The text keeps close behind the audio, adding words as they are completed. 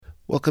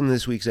Welcome to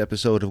this week's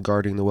episode of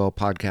Guarding the Well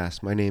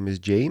podcast. My name is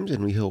James,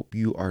 and we hope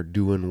you are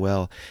doing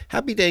well.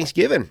 Happy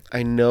Thanksgiving.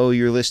 I know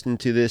you're listening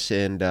to this,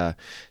 and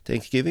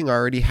Thanksgiving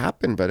already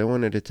happened, but I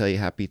wanted to tell you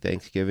happy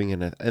Thanksgiving.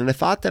 And a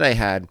thought that I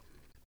had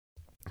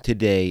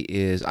today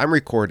is I'm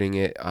recording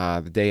it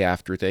the day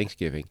after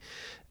Thanksgiving.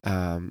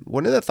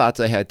 One of the thoughts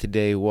I had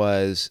today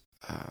was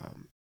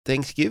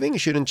Thanksgiving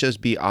shouldn't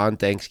just be on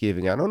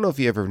Thanksgiving. I don't know if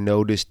you ever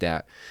noticed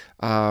that.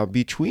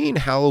 Between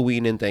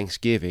Halloween and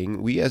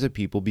Thanksgiving, we as a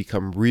people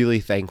become really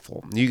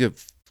thankful. You could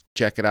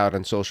check it out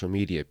on social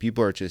media.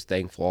 People are just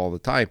thankful all the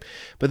time.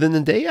 But then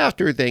the day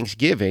after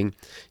Thanksgiving,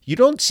 you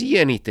don't see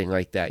anything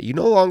like that. You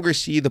no longer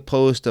see the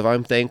post of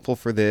I'm thankful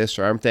for this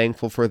or I'm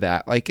thankful for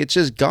that. Like it's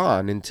just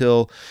gone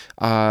until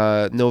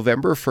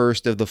November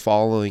 1st of the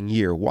following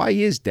year. Why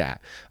is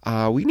that?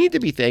 We need to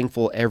be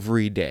thankful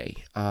every day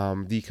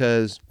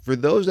because for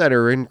those that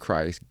are in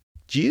Christ,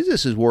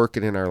 Jesus is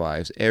working in our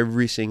lives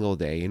every single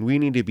day, and we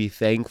need to be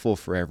thankful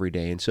for every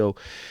day. And so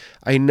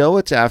I know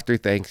it's after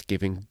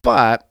Thanksgiving,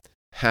 but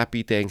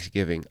happy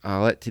Thanksgiving.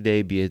 Let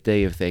today be a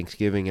day of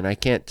Thanksgiving, and I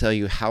can't tell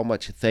you how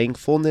much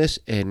thankfulness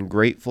and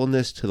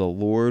gratefulness to the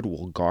Lord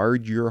will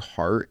guard your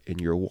heart and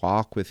your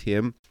walk with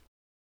Him.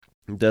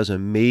 It does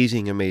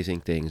amazing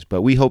things,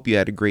 but we hope you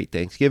had a great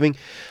Thanksgiving.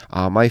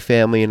 My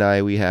family and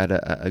I, we had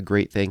a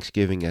great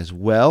Thanksgiving as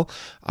well.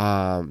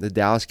 The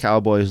Dallas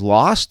Cowboys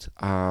lost,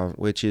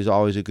 which is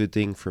always a good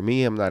thing for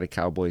me. I'm not a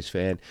Cowboys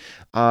fan,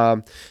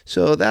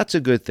 so that's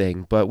a good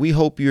thing, but we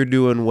hope you're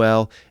doing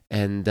well,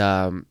 and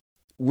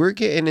we're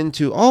getting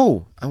into,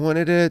 I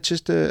wanted to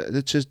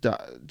just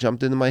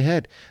jumped into my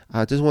head.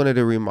 I just wanted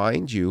to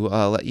remind you,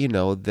 let you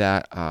know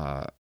that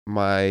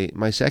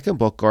my second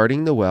book,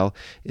 Guarding the Well,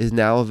 is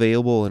now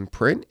available in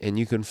print, and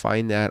you can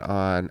find that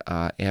on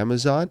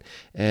Amazon.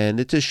 And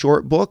it's a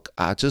short book.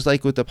 Just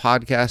like with the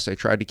podcast, I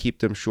try to keep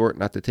them short,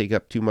 not to take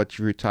up too much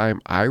of your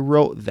time. I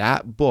wrote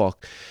that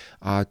book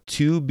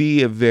to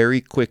be a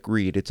very quick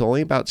read. It's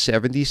only about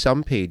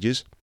 70-some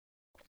pages.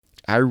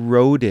 I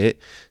wrote it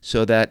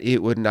so that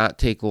it would not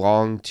take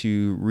long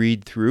to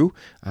read through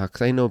because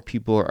I know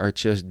people are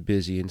just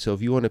busy. And so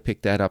if you want to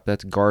pick that up,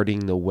 that's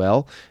Guarding the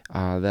Well.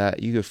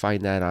 That you can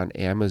find that on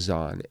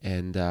Amazon.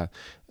 And I'm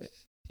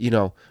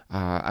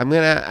going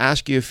to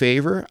ask you a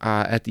favor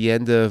at the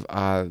end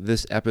of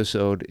this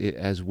episode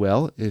as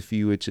well. If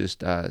you would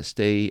just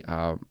stay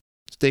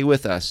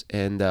with us,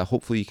 and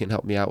hopefully you can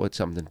help me out with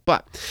something.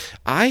 But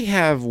I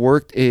have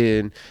worked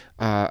in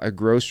a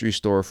grocery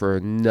store for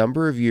a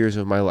number of years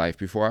of my life.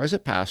 Before I was a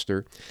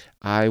pastor,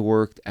 I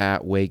worked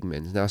at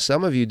Wegmans. Now,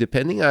 some of you,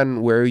 depending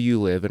on where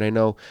you live, and I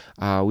know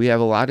we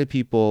have a lot of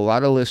people, a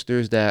lot of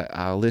listeners that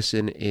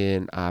listen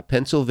in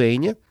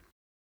Pennsylvania,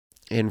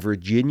 in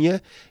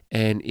Virginia,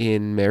 and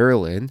in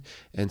Maryland.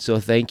 And so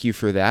thank you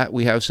for that.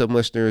 We have some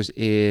listeners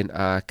in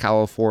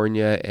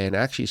California and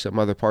actually some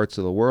other parts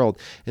of the world.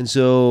 And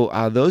so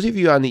those of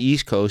you on the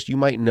East Coast, you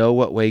might know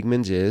what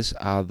Wegmans is.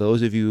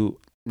 Those of you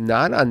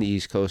not on the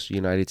East Coast of the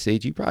United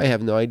States, you probably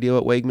have no idea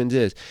what Wegmans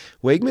is.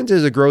 Wegmans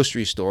is a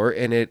grocery store,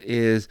 and it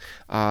is,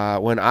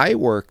 when I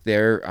worked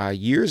there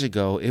years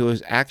ago, it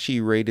was actually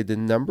rated the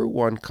number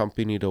one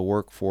company to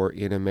work for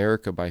in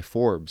America by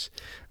Forbes.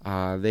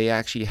 They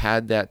actually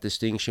had that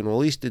distinction, well, at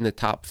least in the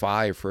top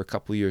 5 for a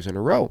couple years in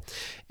a row.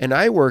 And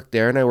I worked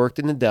there, and I worked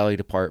in the deli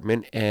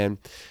department, and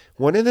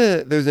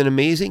there's an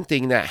amazing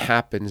thing that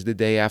happens the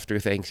day after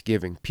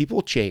Thanksgiving.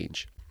 People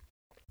change.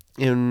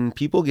 And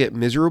people get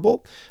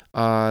miserable,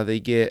 they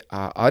get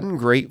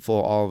ungrateful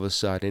all of a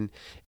sudden,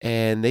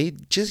 and they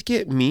just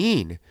get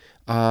mean.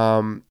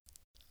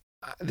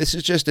 This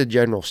is just a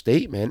general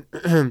statement,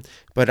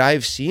 but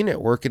I've seen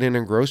it working in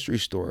a grocery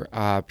store.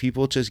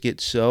 People just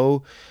get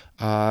so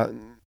caught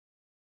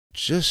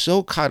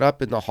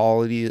up in the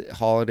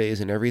holidays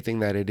and everything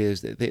that it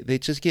is. They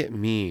just get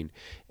mean,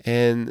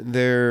 and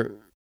their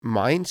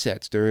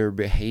mindsets, their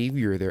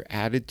behavior, their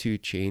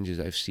attitude changes.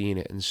 I've seen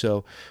it. And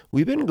so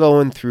we've been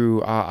going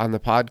through on the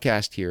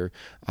podcast here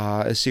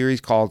a series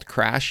called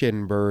Crash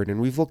and Burn, and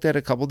we've looked at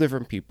a couple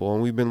different people,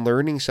 and we've been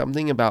learning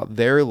something about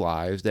their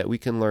lives that we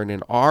can learn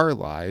in our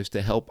lives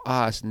to help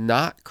us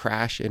not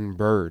crash and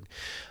burn.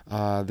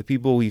 The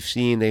people we've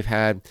seen, they've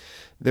had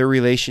their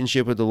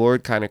relationship with the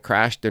Lord kind of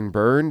crashed and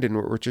burned, and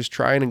we're just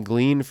trying to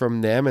glean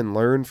from them and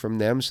learn from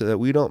them so that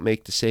we don't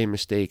make the same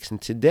mistakes.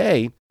 And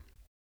today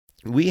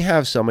we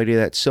have somebody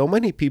that so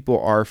many people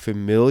are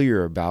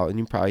familiar about, and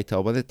you can probably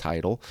tell by the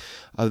title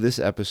of this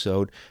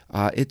episode.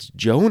 It's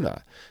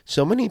Jonah.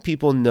 So many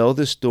people know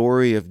the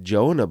story of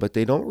Jonah, but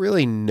they don't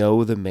really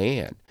know the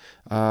man.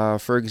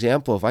 For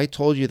example, if I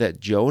told you that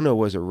Jonah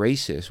was a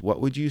racist,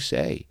 what would you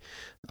say?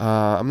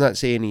 I'm not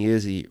saying he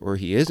is or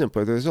he isn't,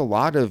 but there's a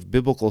lot of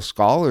biblical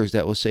scholars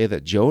that will say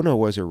that Jonah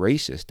was a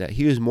racist, that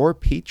he was more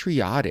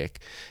patriotic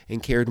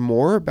and cared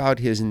more about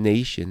his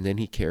nation than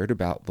he cared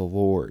about the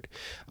Lord.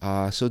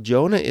 So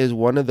Jonah is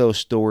one of those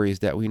stories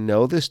that we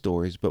know the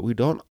stories, but we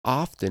don't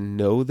often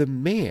know the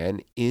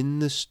man in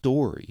the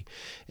story.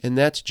 And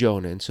that's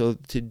Jonah. And so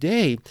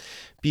today,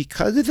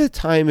 because of the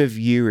time of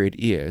year it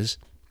is,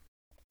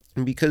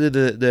 And because of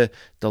the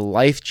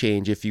life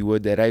change, if you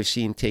would, that I've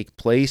seen take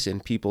place in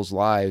people's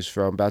lives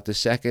from about the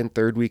second,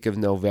 third week of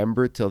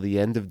November till the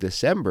end of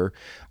December,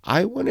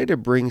 I wanted to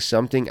bring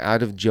something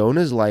out of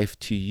Jonah's life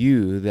to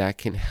you that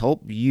can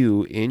help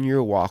you in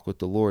your walk with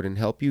the Lord and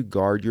help you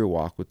guard your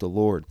walk with the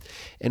Lord.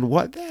 And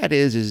what that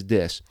is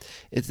this.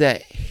 It's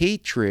that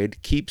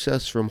hatred keeps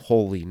us from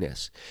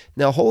holiness.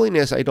 Now,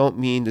 holiness, I don't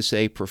mean to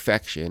say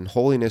perfection.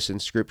 Holiness in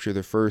Scripture,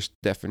 the first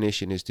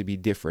definition is to be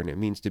different. It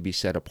means to be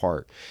set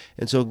apart.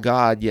 And so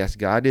God, yes,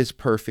 God is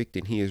perfect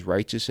and he is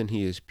righteous and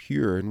he is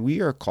pure. And we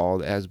are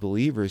called as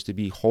believers to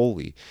be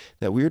holy,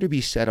 that we are to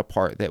be set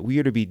apart, that we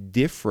are to be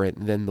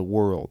different than the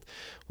world.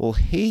 Well,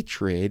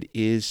 hatred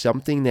is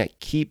something that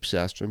keeps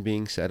us from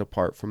being set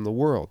apart from the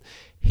world.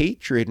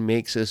 Hatred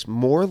makes us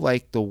more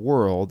like the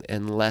world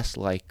and less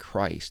like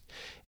Christ.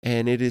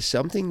 And it is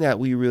something that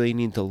we really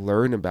need to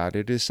learn about.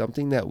 It is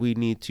something that we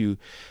need to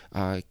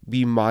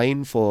be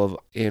mindful of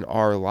in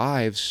our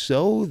lives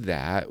so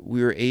that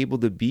we're able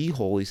to be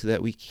holy, so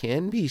that we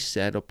can be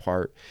set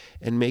apart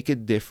and make a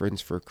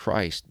difference for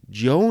Christ.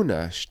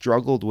 Jonah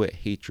struggled with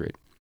hatred.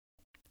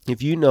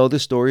 If you know the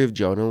story of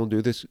Jonah, we'll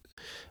do this,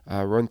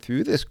 run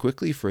through this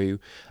quickly for you.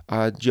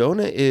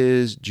 Jonah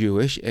is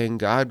Jewish,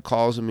 and God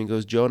calls him and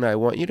goes, Jonah, I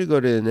want you to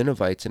go to the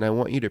Ninevites, and I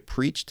want you to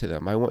preach to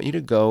them. I want you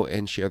to go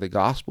and share the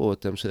gospel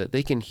with them so that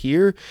they can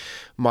hear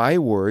my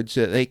words,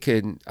 so that they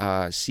can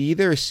see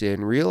their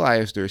sin,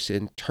 realize their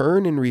sin,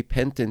 turn in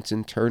repentance,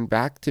 and turn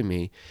back to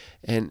me.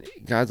 And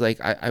God's like,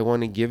 I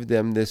want to give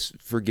them this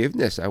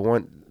forgiveness. I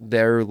want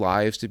their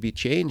lives to be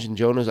changed. And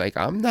Jonah's like,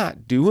 I'm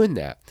not doing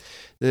that.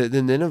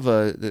 The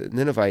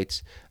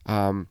Ninevites,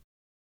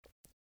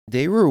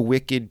 they were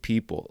wicked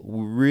people,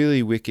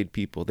 really wicked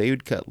people. They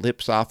would cut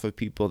lips off of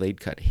people.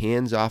 They'd cut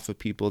hands off of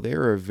people. They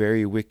were a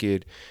very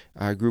wicked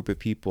group of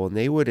people, and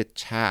they would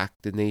attack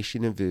the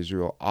nation of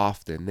Israel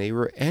often. They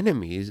were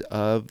enemies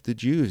of the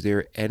Jews. They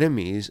were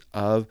enemies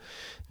of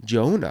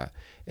Jonah.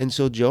 And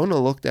so Jonah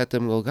looked at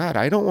them and go, God,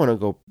 I don't want to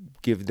go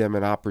give them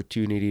an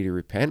opportunity to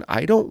repent.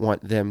 I don't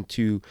want them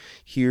to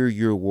hear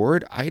your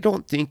word. I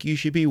don't think you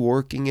should be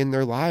working in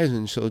their lives.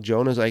 And so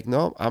Jonah's like,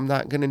 no, I'm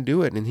not going to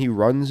do it. And he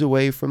runs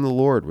away from the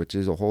Lord, which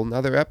is a whole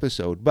nother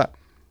episode. But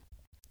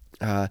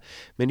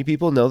many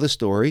people know the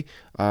story.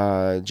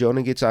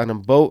 Jonah gets on a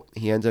boat.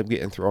 He ends up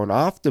getting thrown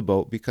off the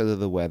boat because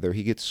of the weather.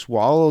 He gets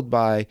swallowed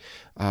by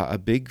a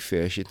big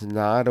fish. It's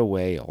not a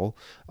whale,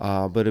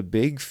 but a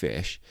big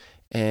fish.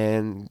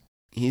 And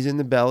he's in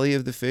the belly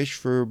of the fish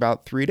for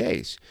about 3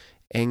 days.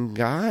 And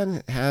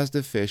God has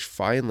the fish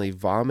finally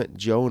vomit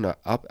Jonah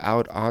up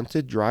out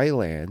onto dry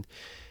land.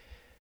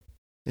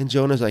 And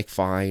Jonah's like,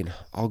 fine,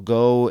 I'll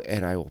go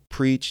and I will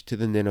preach to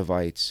the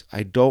Ninevites.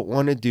 I don't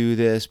want to do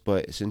this,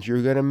 but since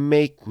you're going to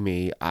make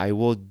me, I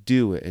will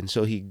do it. And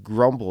so he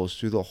grumbles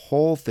through the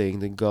whole thing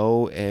to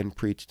go and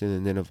preach to the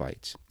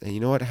Ninevites. And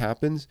you know what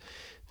happens?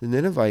 The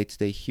Ninevites,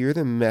 they hear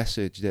the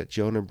message that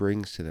Jonah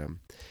brings to them,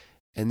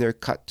 and they're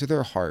cut to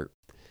their heart,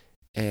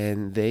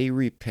 and they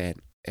repent.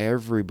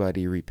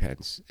 Everybody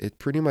repents. It's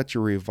pretty much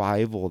a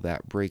revival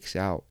that breaks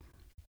out.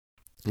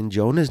 And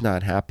Jonah's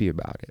not happy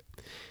about it.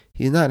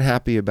 He's not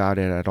happy about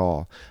it at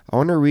all. I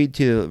want to read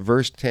to you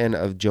verse 10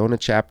 of Jonah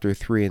chapter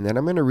 3, and then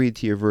I'm going to read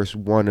to you verse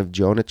 1 of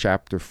Jonah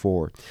chapter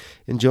 4.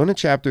 In Jonah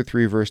chapter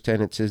 3, verse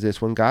 10, it says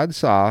this: When God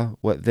saw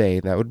what they,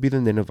 that would be the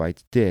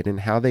Ninevites, did,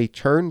 and how they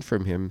turned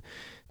from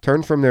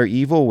their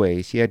evil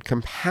ways, he had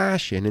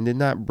compassion and did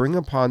not bring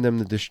upon them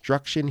the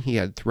destruction he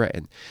had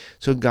threatened.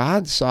 So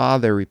God saw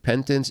their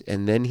repentance,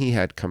 and then he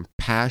had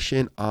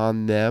compassion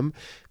on them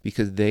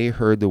because they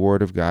heard the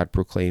word of God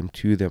proclaimed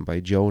to them by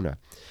Jonah.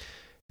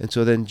 And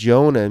so then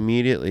Jonah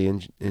immediately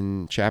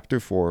in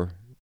chapter 4,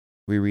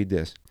 we read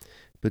this: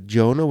 But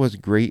Jonah was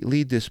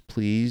greatly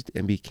displeased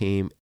and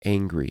became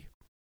angry.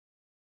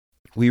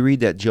 We read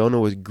that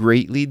Jonah was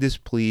greatly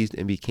displeased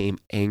and became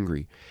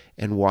angry.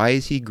 And why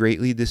is he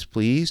greatly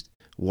displeased?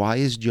 Why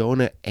is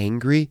Jonah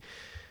angry?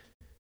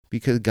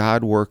 Because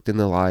God worked in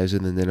the lives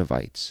of the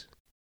Ninevites.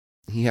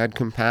 He had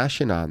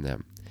compassion on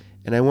them.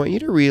 And I want you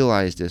to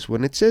realize this.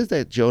 When it says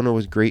that Jonah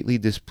was greatly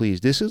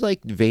displeased, this is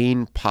like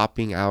vein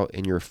popping out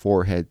in your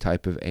forehead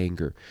type of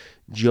anger.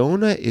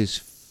 Jonah is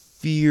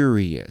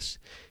furious.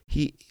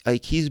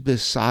 He's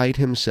beside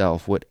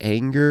himself with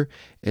anger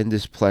and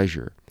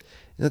displeasure.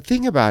 And the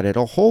thing about it,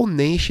 a whole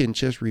nation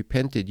just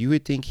repented. You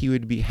would think he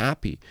would be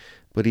happy,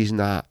 but he's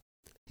not.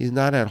 He's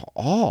not at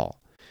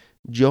all.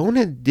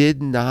 Jonah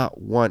did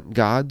not want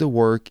God to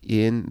work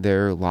in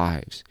their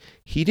lives.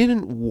 He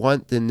didn't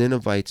want the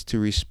Ninevites to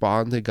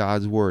respond to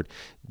God's word.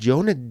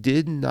 Jonah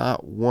did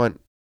not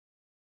want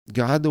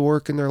God to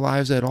work in their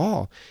lives at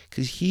all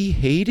because he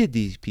hated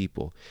these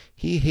people.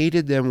 He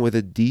hated them with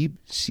a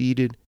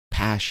deep-seated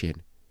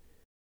passion,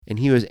 and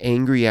he was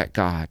angry at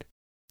God.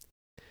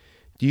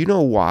 Do you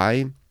know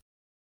why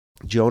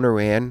Jonah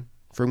ran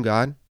from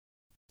God?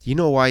 Do you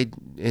know why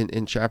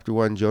in chapter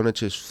 1 Jonah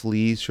just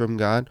flees from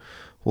God?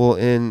 Well,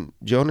 in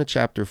Jonah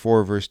chapter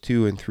 4, verse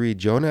 2 and 3,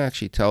 Jonah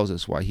actually tells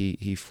us why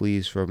he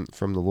flees from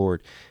the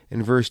Lord.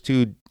 In verse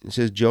 2, it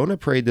says, Jonah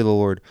prayed to the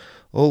Lord,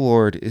 "O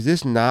Lord, is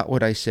this not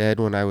what I said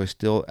when I was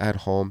still at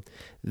home?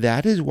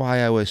 That is why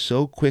I was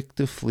so quick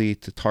to flee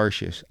to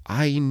Tarshish.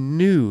 I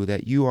knew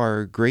that you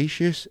are a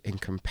gracious and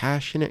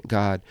compassionate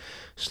God,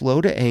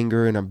 slow to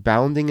anger and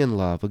abounding in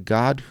love, a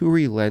God who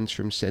relents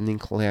from sending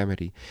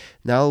calamity.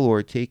 Now,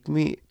 Lord,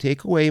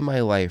 take away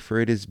my life, for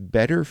it is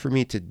better for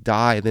me to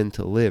die than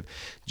to live."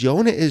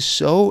 Jonah is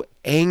so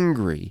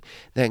angry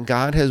that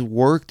God has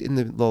worked in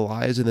the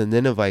lives of the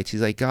Ninevites.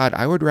 He's like, God,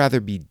 I would rather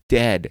be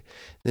dead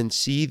than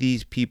see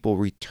these people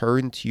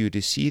return to you,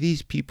 to see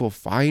these people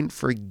find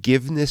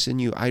forgiveness in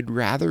you. I'd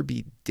rather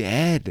be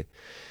dead.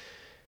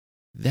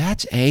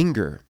 That's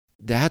anger.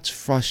 That's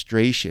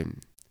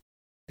frustration.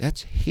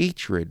 That's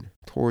hatred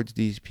towards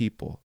these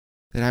people.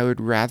 That I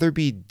would rather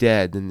be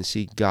dead than to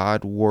see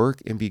God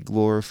work and be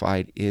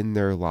glorified in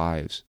their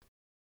lives.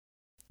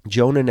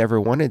 Jonah never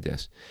wanted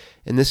this.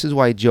 And this is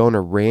why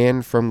Jonah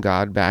ran from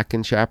God back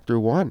in chapter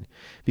 1.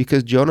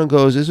 Because Jonah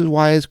goes, this is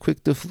why I was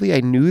quick to flee. I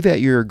knew that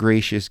you're a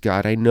gracious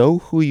God. I know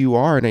who you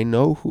are and I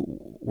know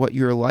what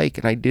you're like,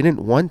 and I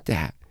didn't want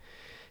that.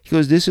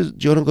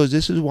 Jonah goes,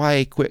 this is why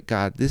I quit,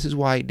 God. This is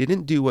why I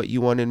didn't do what you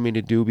wanted me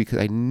to do, because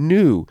I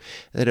knew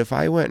that if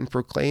I went and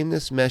proclaimed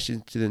this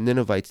message to the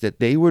Ninevites,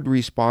 that they would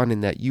respond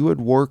and that you would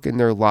work in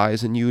their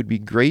lives and you would be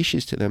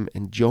gracious to them.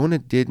 And Jonah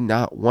did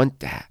not want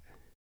that.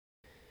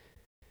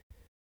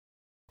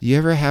 Do you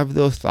ever have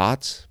those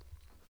thoughts?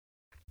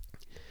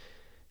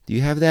 Do you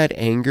have that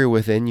anger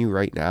within you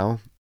right now?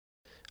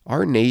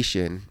 Our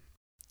nation,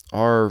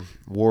 our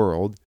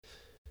world,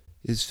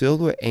 is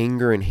filled with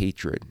anger and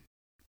hatred.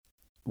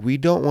 We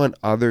don't want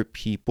other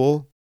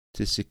people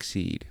to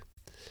succeed.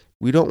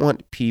 We don't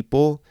want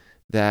people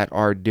that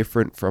are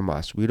different from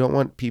us. We don't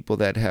want people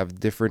that have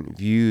different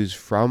views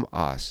from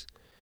us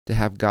to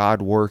have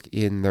God work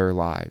in their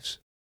lives.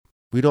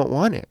 We don't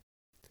want it.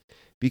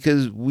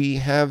 Because we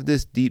have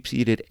this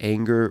deep-seated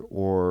anger,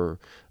 or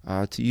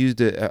to use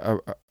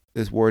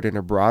this word in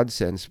a broad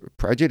sense,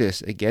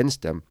 prejudice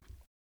against them.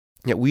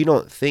 Yet we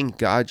don't think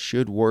God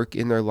should work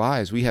in their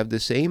lives. We have the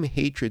same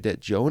hatred that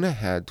Jonah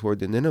had toward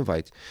the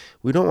Ninevites.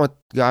 We don't want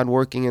God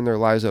working in their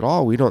lives at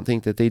all. We don't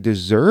think that they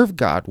deserve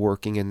God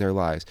working in their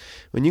lives.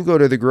 When you go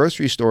to the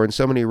grocery store and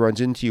somebody runs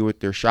into you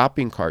with their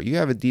shopping cart, you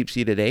have a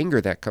deep-seated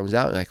anger that comes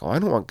out like, oh, I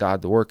don't want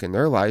God to work in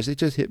their lives. They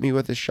just hit me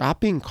with a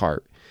shopping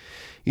cart.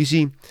 You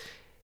see,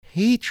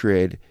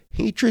 Hatred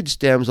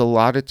stems a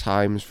lot of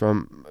times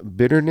from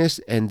bitterness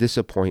and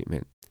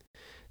disappointment.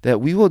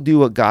 That we will do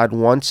what God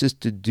wants us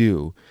to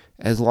do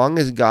as long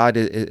as God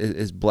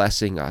is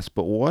blessing us.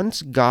 But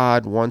once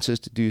God wants us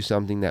to do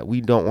something that we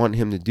don't want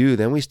him to do,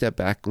 then we step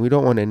back and we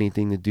don't want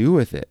anything to do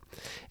with it.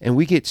 And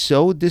we get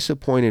so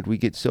disappointed, we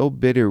get so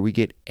bitter, we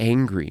get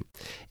angry.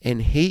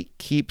 And hate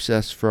keeps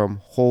us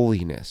from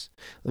holiness.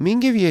 Let me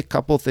give you a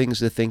couple things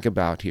to think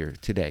about here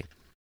today.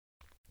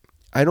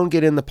 I don't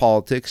get into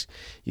politics.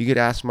 You could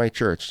ask my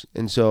church.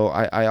 And so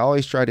I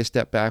always try to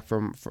step back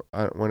from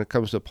when it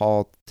comes to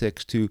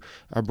politics to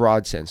a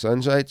broad sense.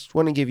 And so I just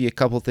want to give you a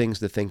couple things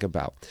to think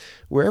about.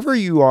 Wherever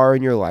you are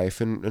in your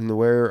life and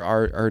where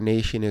our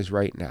nation is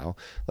right now,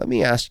 let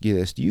me ask you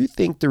this. Do you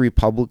think the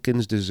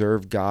Republicans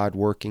deserve God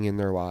working in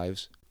their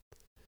lives?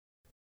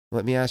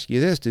 Let me ask you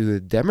this. Do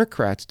the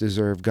Democrats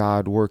deserve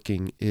God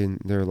working in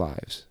their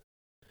lives?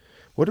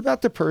 What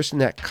about the person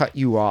that cut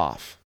you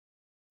off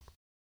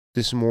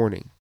this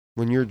morning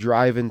when you're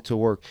driving to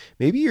work?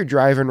 Maybe you're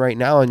driving right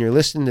now and you're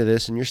listening to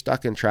this and you're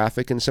stuck in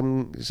traffic and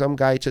some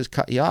guy just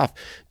cut you off.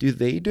 Do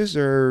they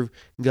deserve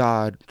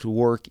God to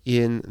work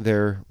in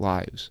their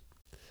lives?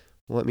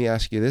 Well, let me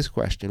ask you this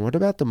question. What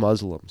about the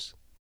Muslims?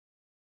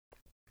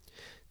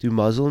 Do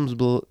Muslims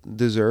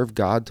deserve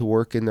God to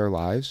work in their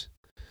lives?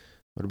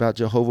 What about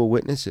Jehovah's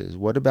Witnesses?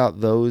 What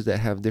about those that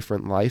have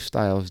different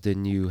lifestyles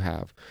than you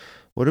have?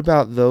 What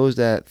about those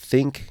that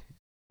think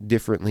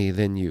differently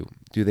than you?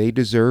 Do they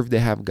deserve to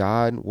have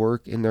God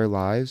work in their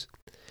lives?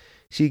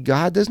 See,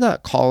 God does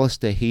not call us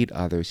to hate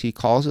others. He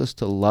calls us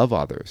to love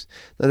others.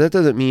 Now, that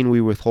doesn't mean we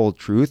withhold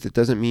truth. It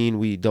doesn't mean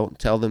we don't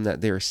tell them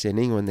that they're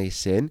sinning when they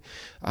sin.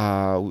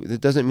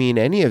 It doesn't mean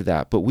any of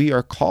that. But we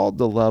are called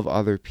to love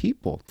other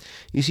people.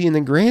 You see, in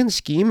the grand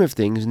scheme of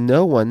things,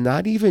 no one,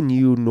 not even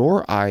you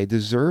nor I,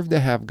 deserve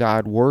to have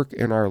God work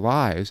in our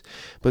lives.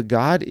 But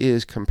God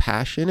is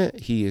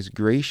compassionate. He is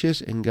gracious.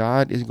 And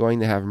God is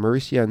going to have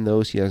mercy on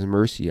those he has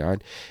mercy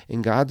on.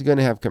 And God's going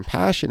to have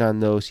compassion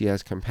on those he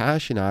has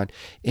compassion on.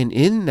 And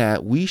in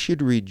that, we should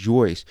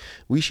rejoice.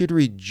 We should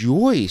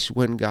rejoice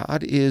when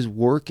God is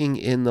working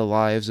in the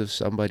lives of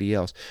somebody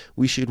else.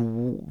 We should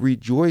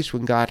rejoice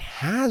when God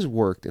has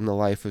worked in the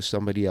life of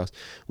somebody else.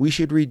 We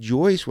should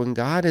rejoice when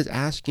God is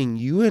asking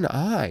you and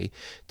I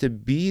to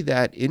be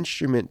that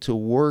instrument to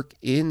work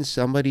in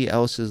somebody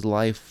else's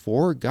life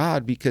for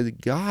God, because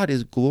God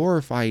is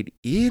glorified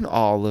in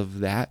all of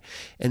that,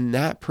 and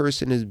that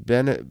person has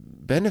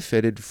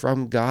benefited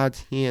from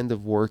God's hand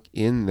of work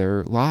in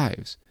their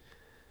lives.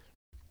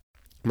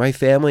 My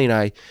family and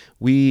I,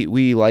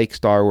 we like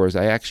Star Wars.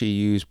 I actually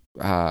use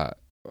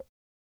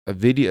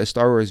a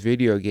Star Wars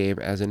video game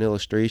as an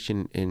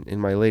illustration in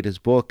my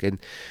latest book. And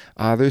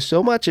there's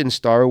so much in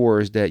Star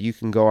Wars that you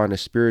can go on a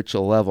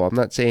spiritual level. I'm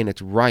not saying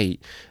it's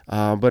right,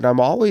 but I'm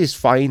always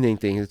finding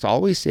things. It's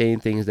always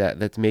saying things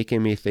that's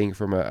making me think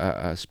from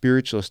a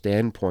spiritual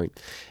standpoint.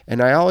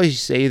 And I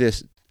always say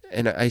this,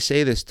 and I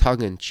say this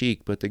tongue in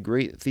cheek, but the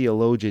great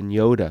theologian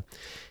Yoda,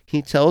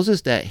 he tells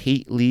us that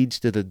hate leads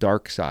to the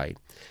dark side.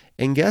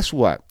 And guess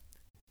what?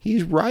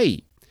 He's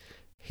right.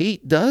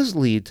 Hate does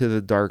lead to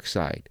the dark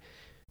side.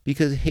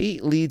 Because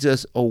hate leads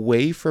us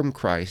away from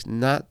Christ,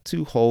 not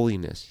to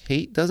holiness.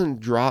 Hate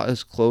doesn't draw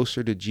us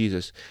closer to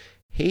Jesus.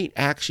 Hate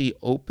actually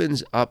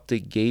opens up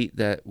the gate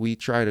that we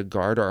try to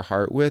guard our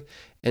heart with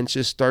and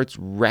just starts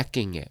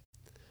wrecking it.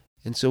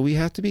 And so we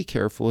have to be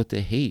careful with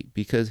the hate,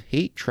 because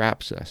hate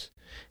traps us.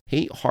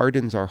 Hate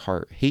hardens our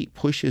heart. Hate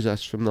pushes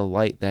us from the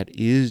light that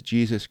is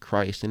Jesus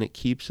Christ, and it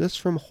keeps us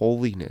from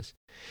holiness.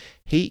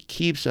 Hate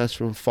keeps us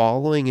from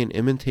following and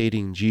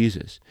imitating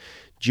Jesus.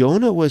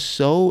 Jonah was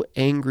so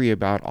angry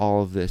about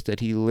all of this that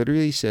he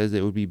literally says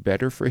it would be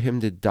better for him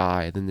to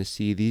die than to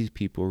see these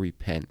people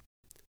repent.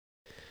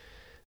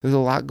 There's a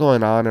lot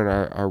going on in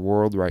our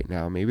world right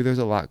now. Maybe there's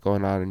a lot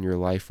going on in your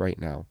life right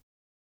now.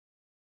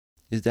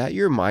 Is that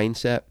your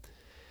mindset?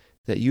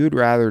 That you would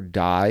rather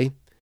die,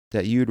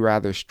 that you would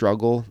rather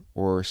struggle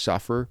or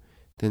suffer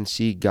than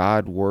see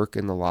God work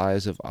in the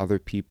lives of other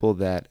people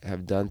that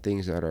have done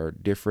things that are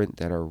different,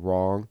 that are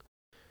wrong?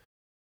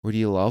 Or do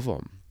you love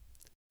them?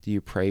 Do you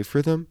pray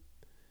for them?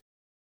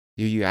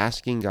 Are you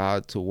asking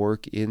God to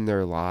work in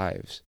their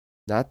lives?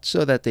 Not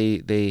so that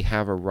they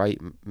have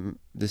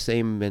the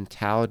same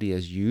mentality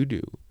as you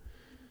do,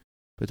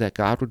 but that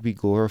God would be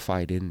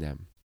glorified in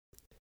them.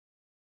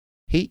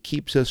 Hate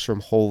keeps us from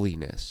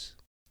holiness.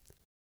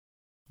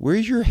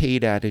 Where's your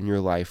hate at in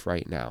your life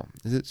right now?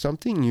 Is it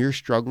something you're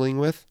struggling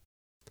with?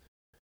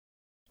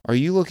 Are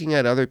you looking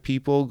at other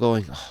people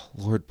going, oh,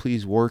 Lord,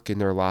 please work in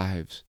their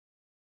lives?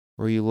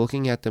 Or are you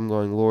looking at them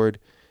going, Lord,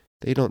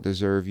 they don't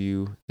deserve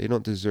you. They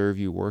don't deserve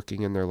you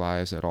working in their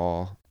lives at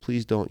all.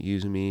 Please don't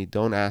use me.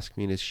 Don't ask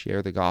me to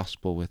share the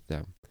gospel with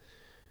them.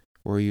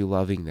 Or are you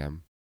loving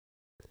them?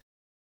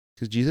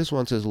 Because Jesus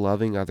wants us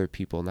loving other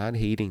people, not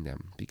hating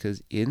them.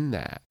 Because in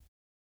that,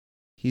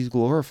 he's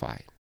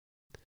glorified.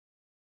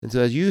 And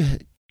so as you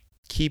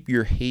keep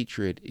your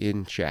hatred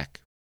in check,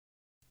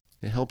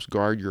 it helps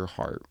guard your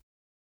heart.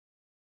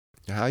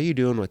 Now, how are you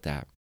doing with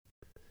that?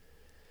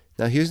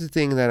 Now, here's the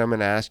thing that I'm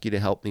going to ask you to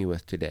help me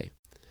with today.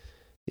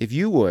 If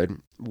you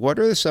would, what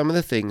are some of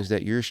the things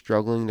that you're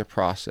struggling to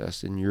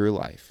process in your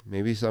life?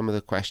 Maybe some of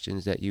the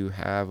questions that you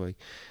have, like,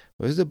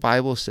 what does the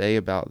Bible say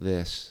about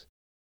this?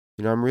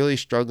 I'm really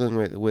struggling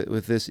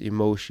with this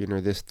emotion or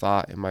this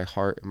thought in my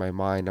heart and my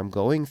mind. I'm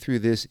going through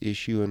this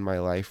issue in my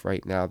life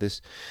right now,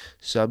 this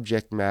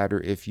subject matter,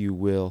 if you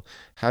will.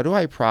 How do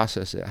I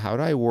process it? How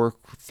do I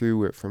work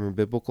through it from a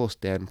biblical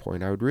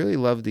standpoint? I would really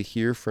love to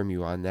hear from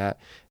you on that.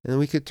 And then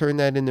we could turn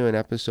that into an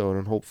episode,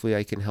 and hopefully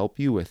I can help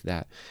you with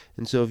that.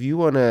 And so if you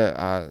want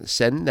to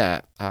send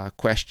that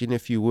question,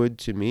 if you would,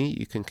 to me,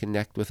 you can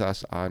connect with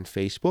us on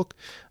Facebook,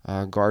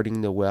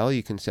 Guarding the Well.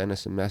 You can send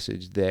us a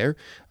message there.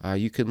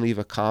 You can leave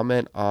a comment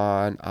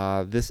on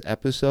this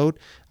episode.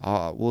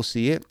 We'll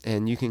see it,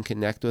 and you can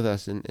connect with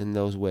us in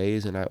those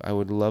ways, and I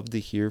would love to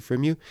hear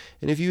from you.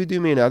 And if you would do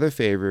me another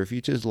favor, if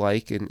you just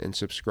like and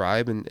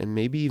subscribe and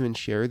maybe even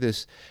share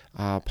this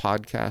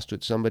podcast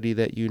with somebody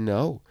that you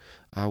know,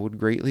 I would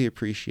greatly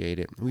appreciate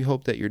it. We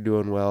hope that you're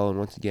doing well, and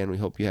once again, we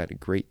hope you had a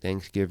great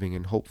Thanksgiving,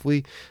 and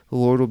hopefully the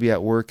Lord will be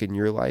at work in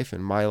your life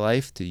and my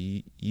life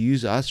to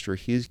use us for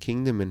his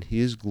kingdom and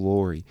his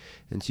glory.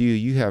 And to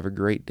you have a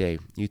great day.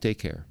 You take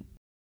care.